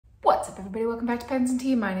What's up, everybody? Welcome back to Pens and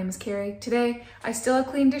Tea. My name is Carrie. Today, I still have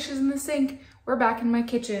clean dishes in the sink. We're back in my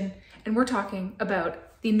kitchen and we're talking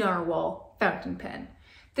about the Narwhal fountain pen.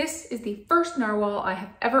 This is the first Narwhal I have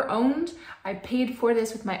ever owned. I paid for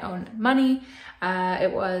this with my own money.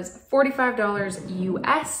 It was $45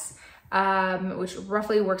 US, which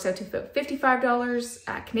roughly works out to about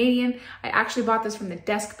 $55 Canadian. I actually bought this from the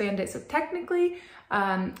Desk Bandit, so technically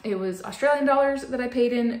it was Australian dollars that I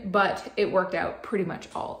paid in, but it worked out pretty much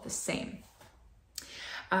all the same.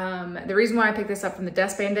 The reason why I picked this up from the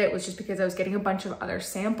Desk Bandit was just because I was getting a bunch of other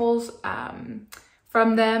samples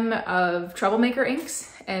from them of Troublemaker inks,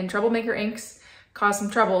 and Troublemaker inks caused some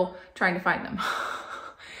trouble trying to find them.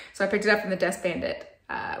 So I picked it up from the Desk Bandit,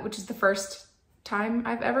 which is the first time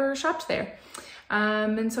I've ever shopped there.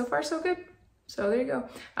 And so far so good. So there you go.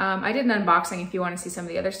 I did an unboxing if you want to see some of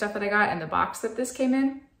the other stuff that I got and the box that this came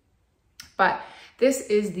in. But this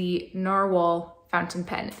is the Narwhal fountain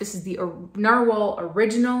pen. This is the Narwhal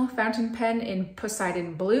original fountain pen in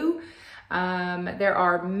Poseidon Blue. There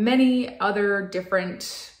are many other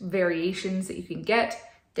different variations that you can get.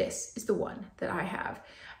 This is the one that I have.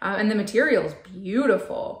 And the material is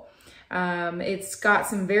beautiful. It's got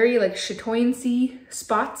some very like chatoyancy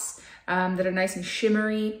spots that are nice and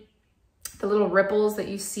shimmery. The little ripples that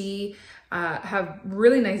you see have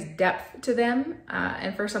really nice depth to them.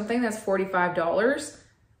 And for something that's $45,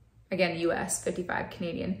 again, US, 55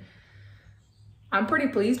 Canadian, I'm pretty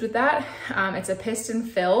pleased with that. It's a piston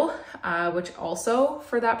fill, which also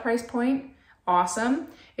for that price point, awesome.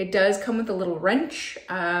 It does come with a little wrench,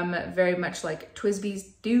 very much like TWSBI's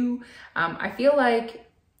do. I feel like,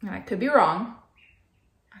 and I could be wrong,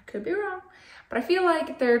 but I feel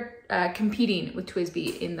like they're competing with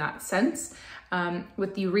TWSBI in that sense,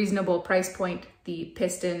 with the reasonable price point, the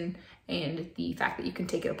piston, and the fact that you can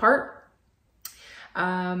take it apart.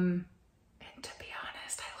 And to be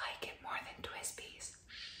honest, I like it more than TWSBI's.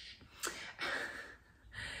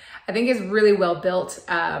 I think it's really well built.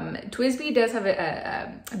 TWSBI does have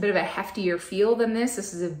a bit of a heftier feel than this.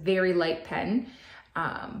 This is a very light pen,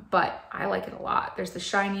 but I like it a lot. There's the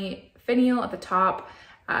shiny finial at the top,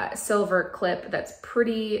 silver clip that's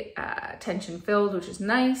pretty tension filled, which is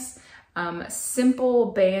nice.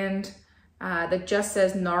 Simple band that just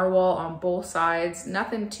says Narwhal on both sides,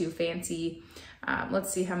 nothing too fancy.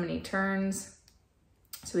 Let's see how many turns.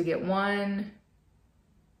 So we get 1,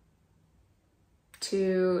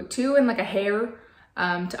 2 and like a hair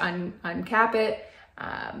to uncap it.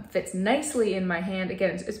 Fits nicely in my hand.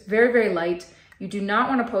 Again, it's very, very light. You do not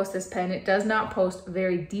want to post this pen. It does not post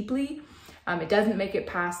very deeply. It doesn't make it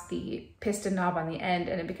past the piston knob on the end,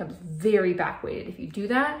 and it becomes very back weighted if you do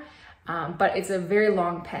that. But it's a very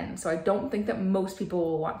long pen, so I don't think that most people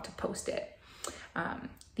will want to post it.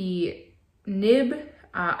 The nib,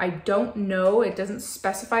 I don't know. It doesn't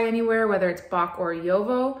specify anywhere whether it's Bach or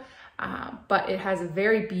Jowo, but it has a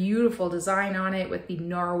very beautiful design on it with the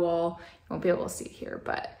Narwhal. You won't be able to see it here,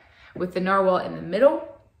 but with the Narwhal in the middle.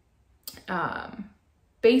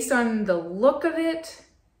 Based on the look of it,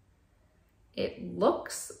 it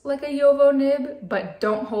looks like a Jowo nib, but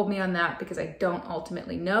don't hold me on that because I don't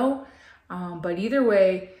ultimately know. But either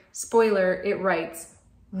way, spoiler, it writes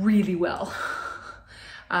really well,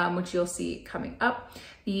 which you'll see coming up.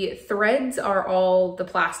 The threads are all the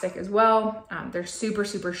plastic as well. They're super,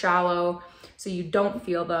 super shallow, so you don't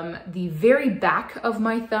feel them. The very back of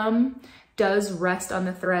my thumb does rest on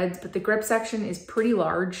the threads, but the grip section is pretty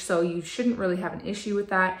large, so you shouldn't really have an issue with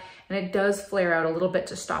that. And it does flare out a little bit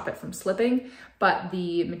to stop it from slipping, but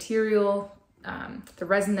the material, the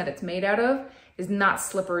resin that it's made out of is not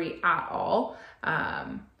slippery at all.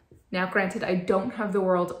 Now, granted, I don't have the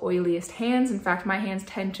world's oiliest hands. In fact, my hands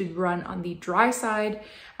tend to run on the dry side,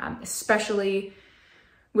 especially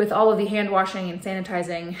with all of the hand washing and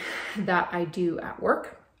sanitizing that I do at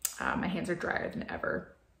work. My hands are drier than ever.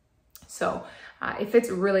 So it fits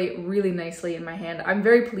really, really nicely in my hand. I'm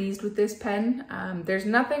very pleased with this pen. There's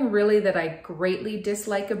nothing really that I greatly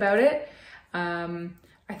dislike about it.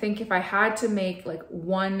 I think if I had to make like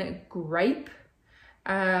one gripe,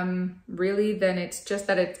 really, then it's just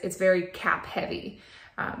that it's very cap heavy.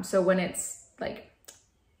 So when it's like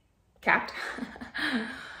capped,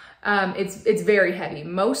 it's very heavy.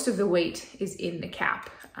 Most of the weight is in the cap.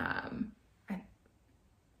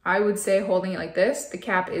 I would say holding it like this, the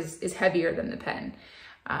cap is heavier than the pen.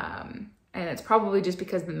 And it's probably just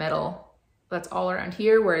because the metal that's all around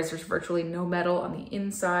here, whereas there's virtually no metal on the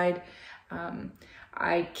inside.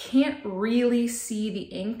 I can't really see the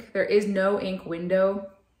ink. There is no ink window.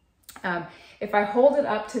 If I hold it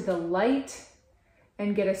up to the light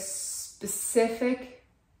and get a specific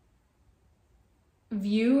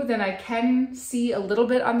view, then I can see a little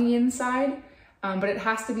bit on the inside, but it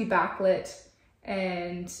has to be backlit,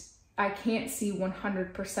 and I can't see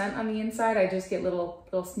 100% on the inside. I just get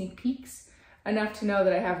little sneak peeks, enough to know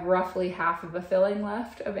that I have roughly half of a filling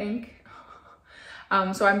left of ink.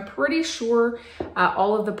 So I'm pretty sure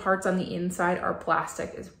all of the parts on the inside are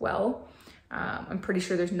plastic as well. I'm pretty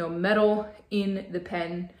sure there's no metal in the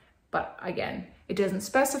pen, but again, it doesn't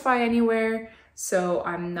specify anywhere, so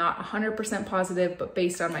I'm not 100% positive, but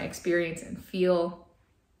based on my experience and feel,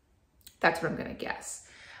 that's what I'm gonna guess.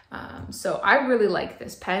 So I really like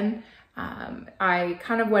this pen. I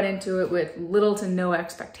kind of went into it with little to no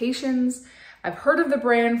expectations. I've heard of the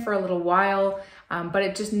brand for a little while, but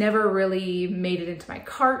it just never really made it into my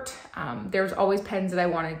cart. There's always pens that I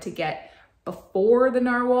wanted to get before the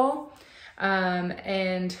Narwhal.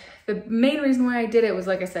 And the main reason why I did it was,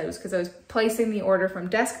 like I said, was because I was placing the order from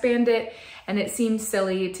Desk Bandit, and it seemed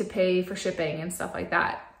silly to pay for shipping and stuff like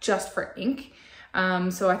that just for ink.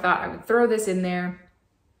 So I thought I would throw this in there,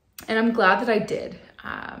 and I'm glad that I did.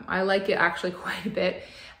 I like it actually quite a bit.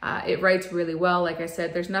 It writes really well. Like I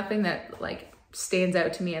said, there's nothing that like stands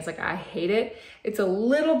out to me as like, I hate it. It's a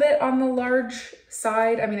little bit on the large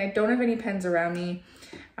side. I mean, I don't have any pens around me.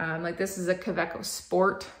 Like this is a Kaweco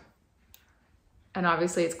Sport, and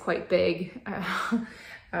obviously it's quite big.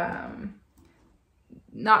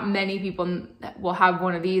 Not many people will have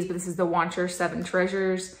one of these, but this is the Wancher 7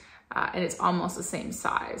 Treasures, and it's almost the same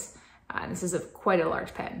size. This is quite a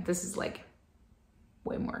large pen. This is like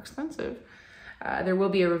way more expensive. There will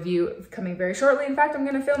be a review coming very shortly. In fact, I'm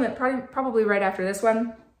gonna film it probably right after this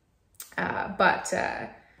one. But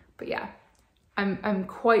yeah, I'm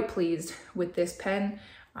quite pleased with this pen.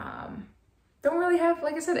 Don't really have,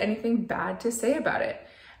 like I said, anything bad to say about it.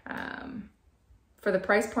 For the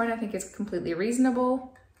price point, I think it's completely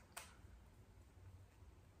reasonable.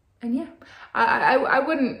 And yeah, I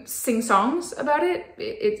wouldn't sing songs about it.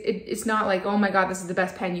 It's not like, oh my God, this is the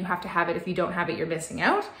best pen, you have to have it. If you don't have it, you're missing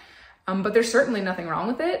out. But there's certainly nothing wrong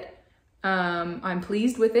with it. I'm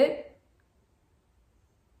pleased with it.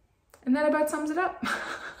 And that about sums it up.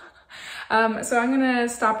 So I'm gonna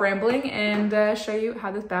stop rambling and show you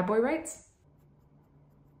how this bad boy writes.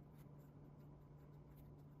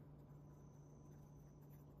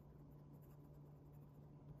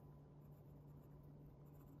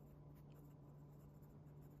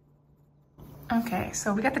 Okay,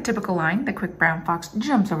 so we got the typical line, the quick brown fox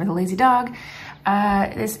jumps over the lazy dog.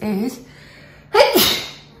 This is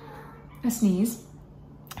a sneeze.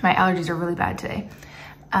 My allergies are really bad today.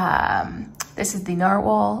 This is the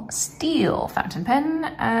Narwhal Steel fountain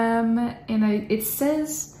pen. It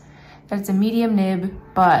says that it's a medium nib,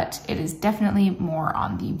 but it is definitely more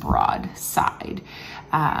on the broad side.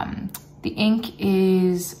 The ink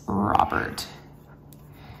is Robert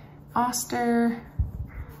Oster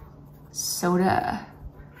Soda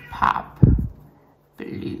Pop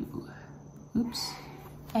Blue. Oops.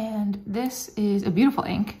 And this is a beautiful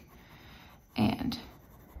ink and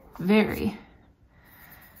very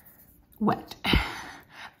wet.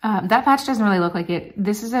 That patch doesn't really look like it.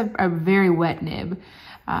 This is a very wet nib,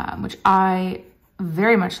 which I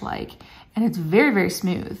very much like. And it's very, very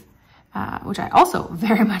smooth, which I also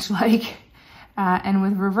very much like. And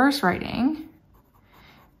with reverse writing,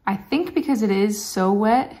 I think because it is so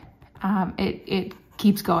wet, it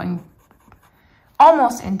keeps going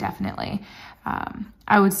almost indefinitely.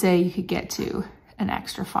 I would say you could get to an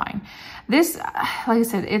extra fine. This, like I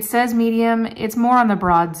said, it says medium. It's more on the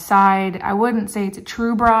broad side. I wouldn't say it's a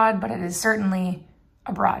true broad, but it is certainly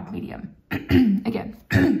a broad medium.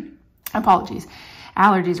 Again, apologies.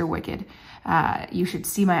 Allergies are wicked. You should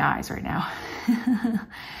see my eyes right now.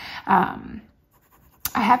 I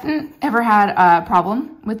haven't ever had a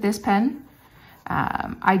problem with this pen.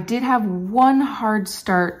 I did have one hard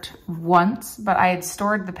start once, but I had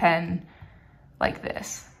stored the pen like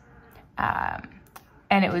this.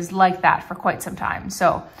 And it was like that for quite some time.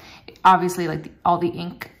 So obviously like all the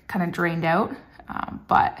ink kind of drained out,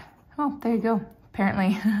 but oh, there you go.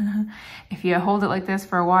 Apparently if you hold it like this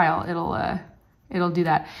for a while, it'll do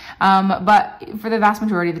that. But for the vast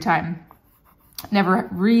majority of the time, never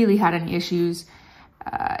really had any issues.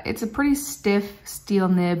 It's a pretty stiff steel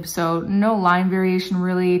nib, so no line variation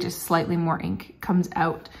really, just slightly more ink comes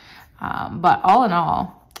out. But all in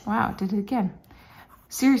all, wow, did it again.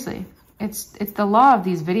 Seriously, it's the law of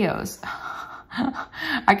these videos.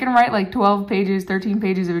 I can write like 12 pages, 13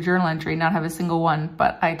 pages of a journal entry, not have a single one,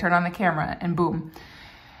 but I turn on the camera and boom.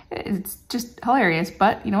 It's just hilarious,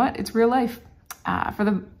 but you know what? It's real life. For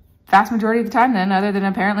the vast majority of the time then, other than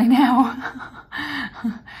apparently now.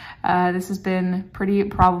 This has been pretty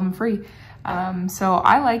problem-free. So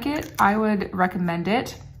I like it. I would recommend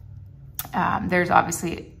it. There's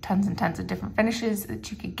obviously tons and tons of different finishes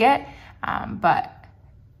that you could get, but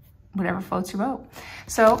whatever floats your boat.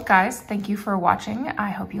 So guys, thank you for watching. I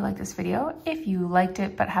hope you liked this video. If you liked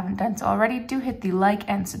it but haven't done so already, do hit the like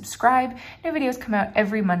and subscribe. New videos come out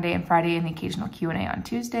every Monday and Friday, and the occasional Q&A on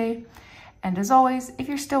Tuesday. And as always, if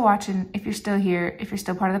you're still watching, if you're still here, if you're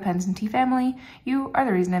still part of the Pens and Tea family, you are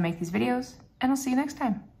the reason I make these videos, and I'll see you next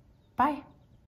time. Bye.